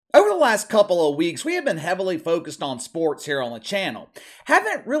last couple of weeks, we have been heavily focused on sports here on the channel.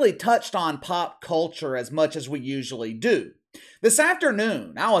 Haven't really touched on pop culture as much as we usually do. This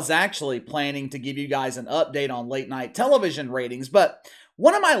afternoon, I was actually planning to give you guys an update on late night television ratings, but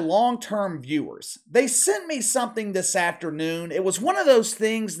one of my long-term viewers, they sent me something this afternoon. It was one of those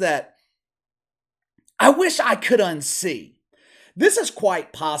things that I wish I could unsee. This is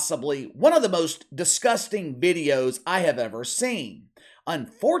quite possibly one of the most disgusting videos I have ever seen.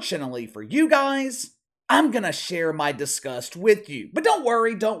 Unfortunately for you guys, I'm going to share my disgust with you. But don't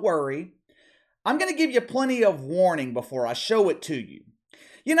worry. I'm going to give you plenty of warning before I show it to you.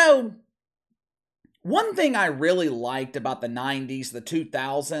 You know, one thing I really liked about the 90s, the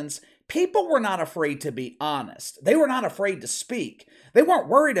 2000s, people were not afraid to be honest. They were not afraid to speak. They weren't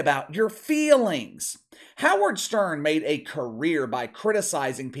worried about your feelings. Howard Stern made a career by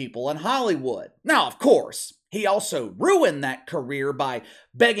criticizing people in Hollywood. Now, of course, he also ruined that career by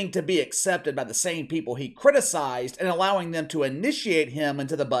begging to be accepted by the same people he criticized and allowing them to initiate him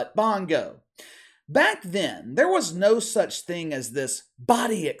into the butt bongo. Back then, there was no such thing as this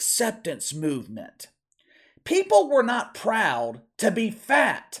body acceptance movement. People were not proud to be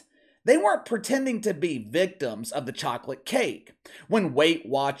fat. They weren't pretending to be victims of the chocolate cake. When Weight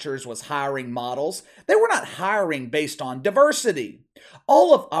Watchers was hiring models, they were not hiring based on diversity.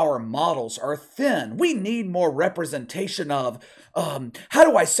 All of our models are thin. We need more representation of, how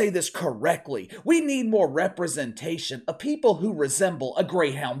do I say this correctly? We need more representation of people who resemble a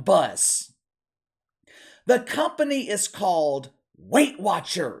Greyhound bus. The company is called Weight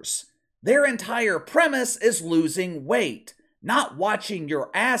Watchers. Their entire premise is losing weight. Not watching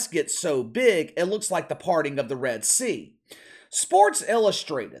your ass get so big it looks like the parting of the Red Sea. Sports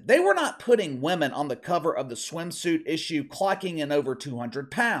Illustrated, they were not putting women on the cover of the swimsuit issue clocking in over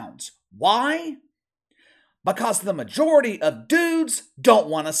 200 pounds. Why? Because the majority of dudes don't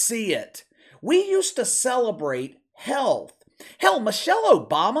want to see it. We used to celebrate health. Hell, Michelle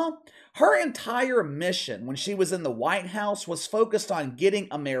Obama, her entire mission when she was in the White House was focused on getting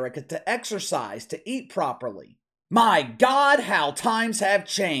America to exercise, to eat properly. My God, how times have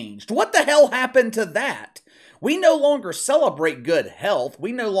changed. What the hell happened to that? We no longer celebrate good health.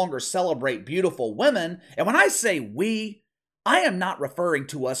 We no longer celebrate beautiful women. And when I say we, I am not referring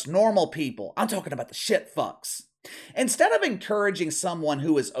to us normal people. I'm talking about the shit fucks. Instead of encouraging someone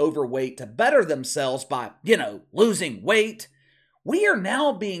who is overweight to better themselves by, losing weight, we are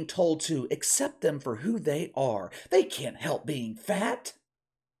now being told to accept them for who they are. They can't help being fat.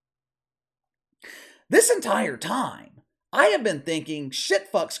 This entire time, I have been thinking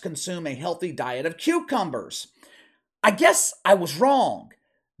shitfucks consume a healthy diet of cucumbers. I guess I was wrong.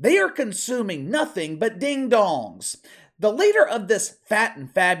 They are consuming nothing but ding-dongs. The leader of this fat and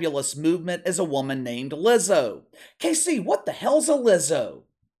fabulous movement is a woman named Lizzo. KC, what the hell's a Lizzo?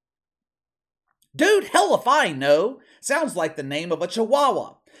 Dude, hell if I know. Sounds like the name of a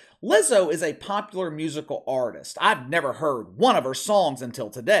chihuahua. Lizzo is a popular musical artist. I've never heard one of her songs until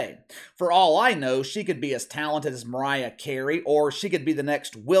today. For all I know, she could be as talented as Mariah Carey, or she could be the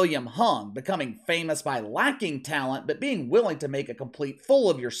next William Hung, becoming famous by lacking talent but being willing to make a complete fool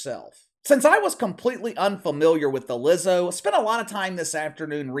of yourself. Since I was completely unfamiliar with the Lizzo, I spent a lot of time this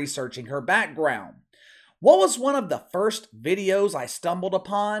afternoon researching her background. What was one of the first videos I stumbled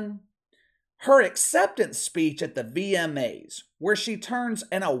upon? Her acceptance speech at the VMAs, where she turns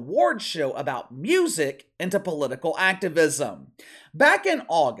an award show about music into political activism. Back in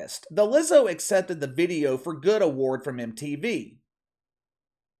August, the Lizzo accepted the Video for Good award from MTV.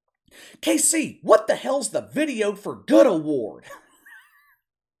 KC, what the hell's the Video for Good award?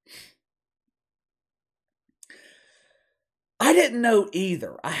 I didn't know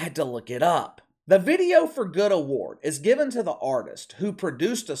either. I had to look it up. The Video for Good award is given to the artist who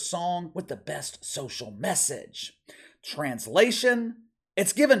produced a song with the best social message. Translation,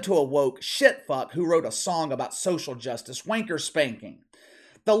 it's given to a woke shitfuck who wrote a song about social justice wanker spanking.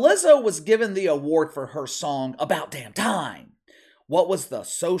 The Lizzo was given the award for her song About Damn Time. What was the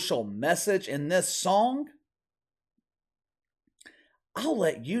social message in this song? I'll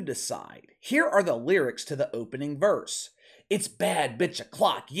let you decide. Here are the lyrics to the opening verse. It's bad bitch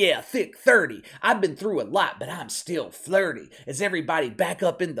o'clock, yeah, thick 30. I've been through a lot, but I'm still flirty. Is everybody back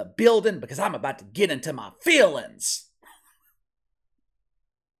up in the building? Because I'm about to get into my feelings.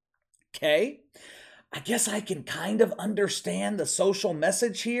 Okay, I guess I can kind of understand the social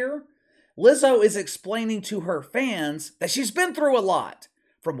message here. Lizzo is explaining to her fans that she's been through a lot.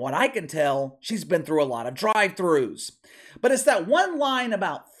 From what I can tell, she's been through a lot of drive-thrus. But it's that one line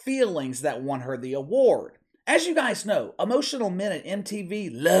about feelings that won her the award. As you guys know, emotional men at MTV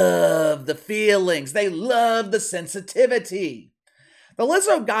love the feelings. They love the sensitivity. The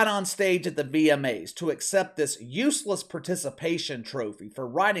Lizzo got on stage at the VMAs to accept this useless participation trophy for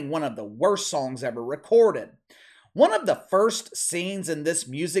writing one of the worst songs ever recorded. One of the first scenes in this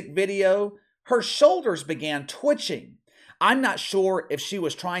music video, her shoulders began twitching. I'm not sure if she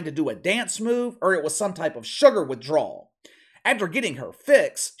was trying to do a dance move or it was some type of sugar withdrawal. After getting her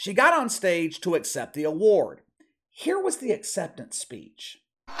fix, she got on stage to accept the award. Here was the acceptance speech.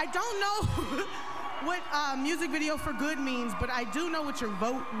 I don't know what music video for good means, but I do know what your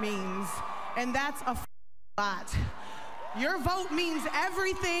vote means, and that's a lot. Your vote means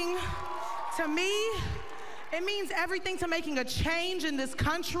everything to me. It means everything to making a change in this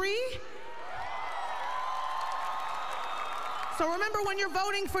country. So remember, when you're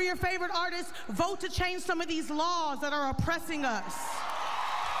voting for your favorite artist, vote to change some of these laws that are oppressing us.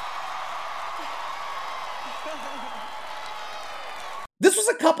 This was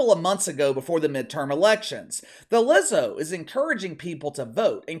a couple of months ago before the midterm elections. The Lizzo is encouraging people to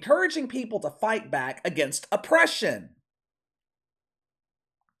vote, encouraging people to fight back against oppression.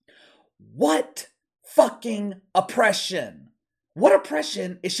 What fucking oppression? What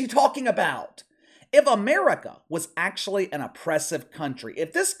oppression is she talking about? If America was actually an oppressive country,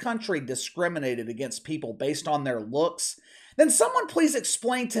 if this country discriminated against people based on their looks, then someone please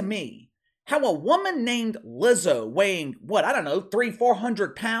explain to me how a woman named Lizzo weighing,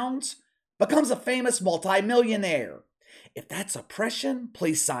 300-400 pounds becomes a famous multimillionaire. If that's oppression,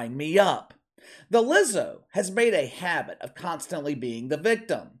 please sign me up. The Lizzo has made a habit of constantly being the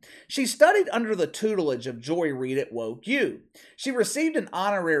victim. She studied under the tutelage of Joy Reid at Woke U. She received an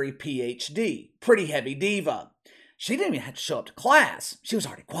honorary PhD, pretty heavy diva. She didn't even have to show up to class. She was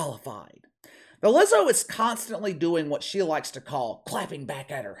already qualified. The Lizzo is constantly doing what she likes to call clapping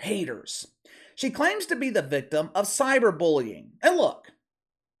back at her haters. She claims to be the victim of cyberbullying. And look,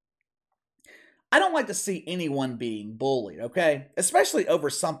 I don't like to see anyone being bullied, okay? Especially over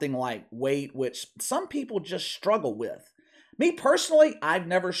something like weight, which some people just struggle with. Me personally, I've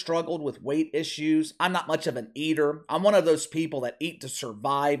never struggled with weight issues. I'm not much of an eater. I'm one of those people that eat to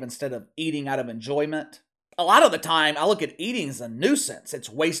survive instead of eating out of enjoyment. A lot of the time, I look at eating as a nuisance. It's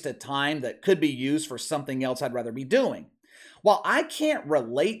wasted time that could be used for something else I'd rather be doing. While I can't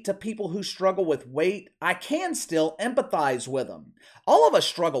relate to people who struggle with weight, I can still empathize with them. All of us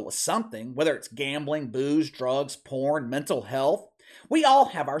struggle with something, whether it's gambling, booze, drugs, porn, mental health. We all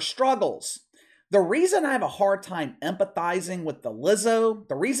have our struggles. The reason I have a hard time empathizing with the Lizzo,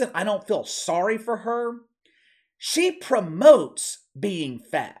 the reason I don't feel sorry for her, she promotes being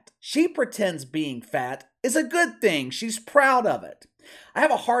fat. She pretends being fat is a good thing. She's proud of it. I have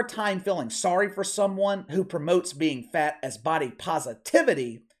a hard time feeling sorry for someone who promotes being fat as body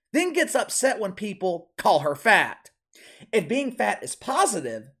positivity, then gets upset when people call her fat. If being fat is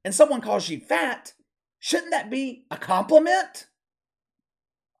positive and someone calls you fat, shouldn't that be a compliment?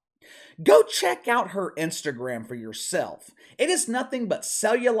 Go check out her Instagram for yourself. It is nothing but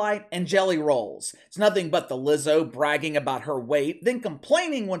cellulite and jelly rolls. It's nothing but the Lizzo bragging about her weight, then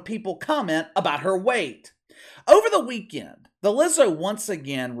complaining when people comment about her weight. Over the weekend, the Lizzo once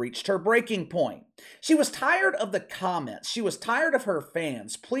again reached her breaking point. She was tired of the comments. She was tired of her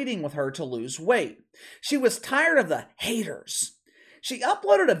fans pleading with her to lose weight. She was tired of the haters. She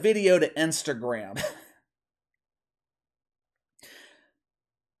uploaded a video to Instagram.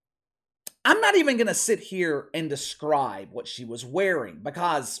 I'm not even going to sit here and describe what she was wearing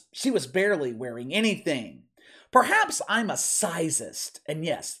because she was barely wearing anything. Perhaps I'm a sizist, and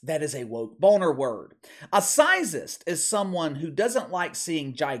yes, that is a woke boner word. A sizist is someone who doesn't like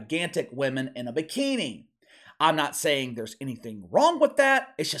seeing gigantic women in a bikini. I'm not saying there's anything wrong with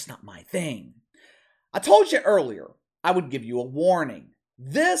that, it's just not my thing. I told you earlier, I would give you a warning.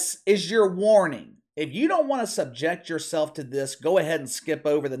 This is your warning. If you don't want to subject yourself to this, go ahead and skip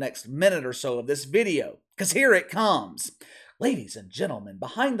over the next minute or so of this video, because here it comes. Ladies and gentlemen,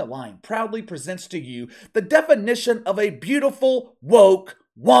 Behind the Line proudly presents to you the definition of a beautiful, woke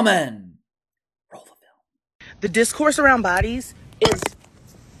woman. Roll the film. The discourse around bodies is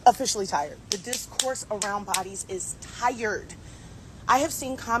officially tired. The discourse around bodies is tired. I have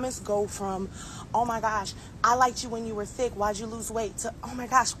seen comments go from, oh my gosh, I liked you when you were thick, why'd you lose weight? To, oh my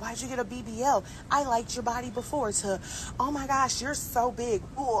gosh, why'd you get a BBL? I liked your body before. To, oh my gosh, you're so big.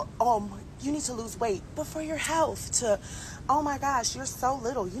 Ooh, you need to lose weight, but for your health. To, oh my gosh, you're so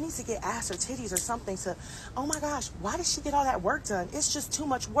little. You need to get ass or titties or something. To, oh my gosh, why did she get all that work done? It's just too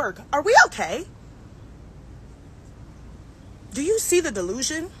much work. Are we okay? Do you see the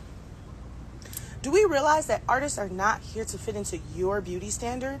delusion? Do we realize that artists are not here to fit into your beauty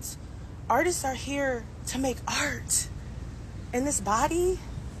standards? Artists are here to make art. And this body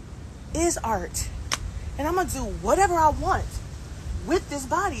is art. And I'm going to do whatever I want with this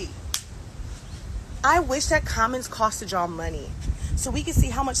body. I wish that comments costed y'all money so we can see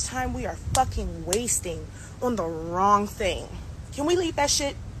how much time we are fucking wasting on the wrong thing. Can we leave that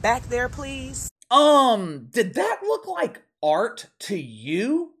shit back there, please? Did that look like art to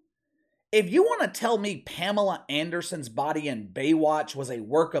you? If you want to tell me Pamela Anderson's body in Baywatch was a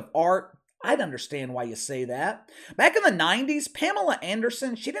work of art, I'd understand why you say that. Back in the 90s, Pamela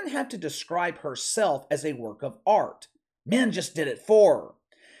Anderson, she didn't have to describe herself as a work of art. Men just did it for her.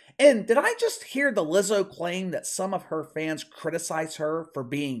 And did I just hear the Lizzo claim that some of her fans criticize her for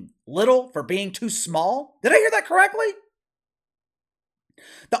being little, for being too small? Did I hear that correctly?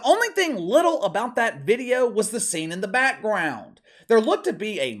 The only thing little about that video was the scene in the background. There looked to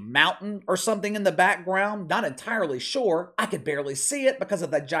be a mountain or something in the background, not entirely sure. I could barely see it because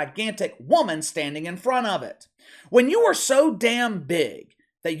of the gigantic woman standing in front of it. When you are so damn big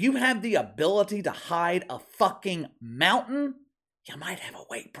that you have the ability to hide a fucking mountain, you might have a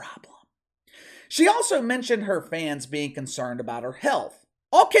weight problem. She also mentioned her fans being concerned about her health.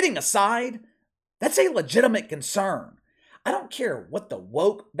 All kidding aside, that's a legitimate concern. I don't care what the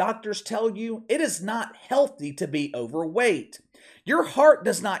woke doctors tell you, it is not healthy to be overweight. Your heart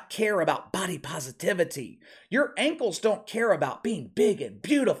does not care about body positivity. Your ankles don't care about being big and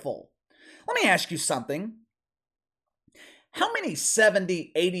beautiful. Let me ask you something. How many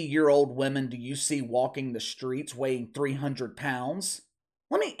 70, 80-year-old women do you see walking the streets weighing 300 pounds?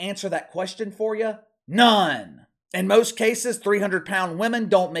 Let me answer that question for you. None. In most cases, 300-pound women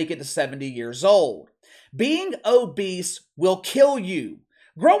don't make it to 70 years old. Being obese will kill you.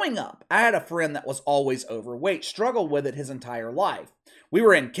 Growing up, I had a friend that was always overweight, struggled with it his entire life. We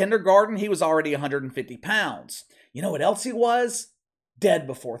were in kindergarten, he was already 150 pounds. You know what else he was? Dead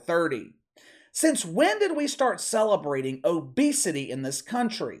before 30. Since when did we start celebrating obesity in this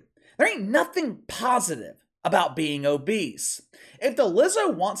country? There ain't nothing positive about being obese. If the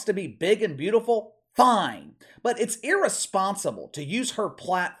Lizzo wants to be big and beautiful, fine, but it's irresponsible to use her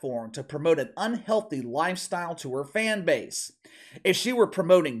platform to promote an unhealthy lifestyle to her fan base. If she were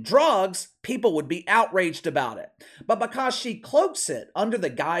promoting drugs, people would be outraged about it. But because she cloaks it under the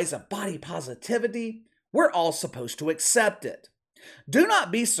guise of body positivity, we're all supposed to accept it. Do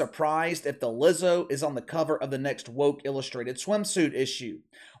not be surprised if the Lizzo is on the cover of the next Woke Illustrated swimsuit issue.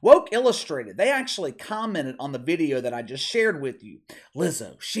 Woke Illustrated, they actually commented on the video that I just shared with you.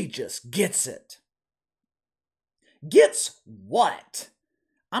 Lizzo, she just gets it. Gets what?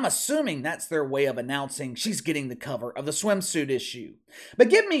 I'm assuming that's their way of announcing she's getting the cover of the swimsuit issue. But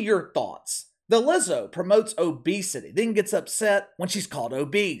give me your thoughts. The Lizzo promotes obesity, then gets upset when she's called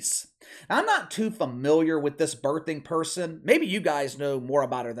obese. Now, I'm not too familiar with this birthing person. Maybe you guys know more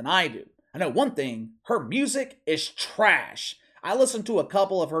about her than I do. I know one thing, her music is trash. I listened to a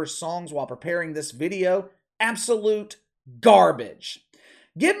couple of her songs while preparing this video. Absolute garbage.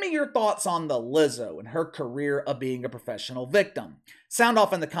 Give me your thoughts on the Lizzo and her career of being a professional victim. Sound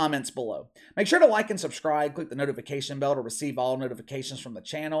off in the comments below. Make sure to like and subscribe. Click the notification bell to receive all notifications from the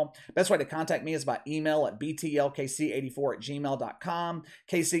channel. Best way to contact me is by email at btlkc84@gmail.com,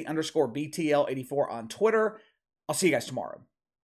 KC_BTL84 on Twitter. I'll see you guys tomorrow.